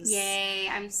games. Yay,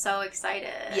 I'm so excited.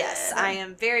 Yes, I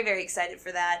am very, very excited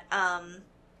for that.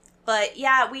 But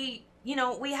yeah, we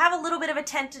have a little bit of a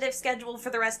tentative schedule for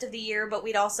the rest of the year, but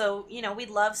we'd also, we'd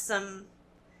love some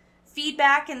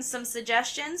feedback and some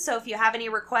suggestions. So if you have any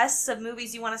requests of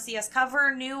movies you want to see us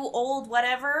cover, new, old,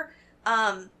 whatever,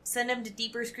 send them to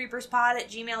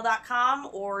deeperscreeperspod@gmail.com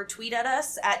or tweet at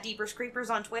us at deeperscreepers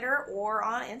on Twitter or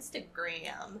on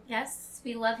Instagram. Yes,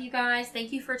 we love you guys.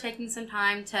 Thank you for taking some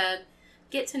time to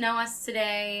get to know us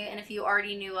today. And if you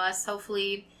already knew us,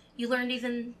 hopefully you learned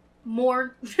even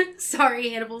more. Sorry,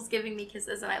 Hannibal's giving me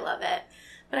kisses and I love it.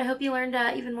 But I hope you learned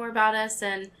even more about us.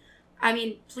 And I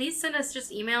mean, please send us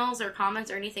just emails or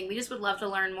comments or anything. We just would love to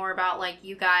learn more about, like,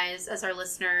 you guys as our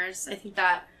listeners. I think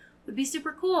that would be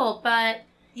super cool. But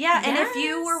yeah, and if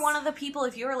you were one of the people,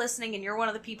 if you were listening and you're one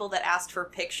of the people that asked for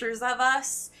pictures of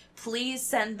us, please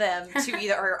send them to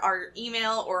either our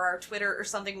email or our Twitter or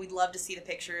something. We'd love to see the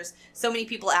pictures. So many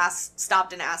people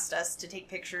stopped and asked us to take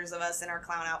pictures of us in our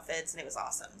clown outfits, and it was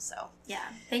awesome. So yeah,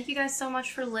 thank you guys so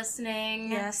much for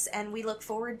listening. Yes, and we look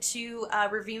forward to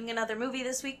reviewing another movie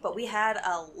this week, but we had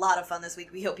a lot of fun this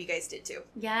week. We hope you guys did too.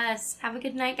 Yes, have a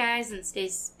good night, guys, and stay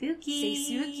spooky.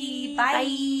 Stay spooky.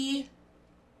 Bye.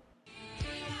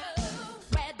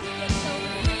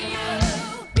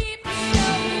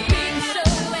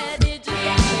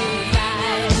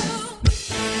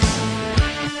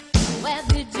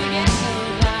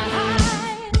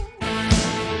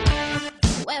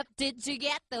 Did you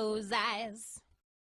get those eyes?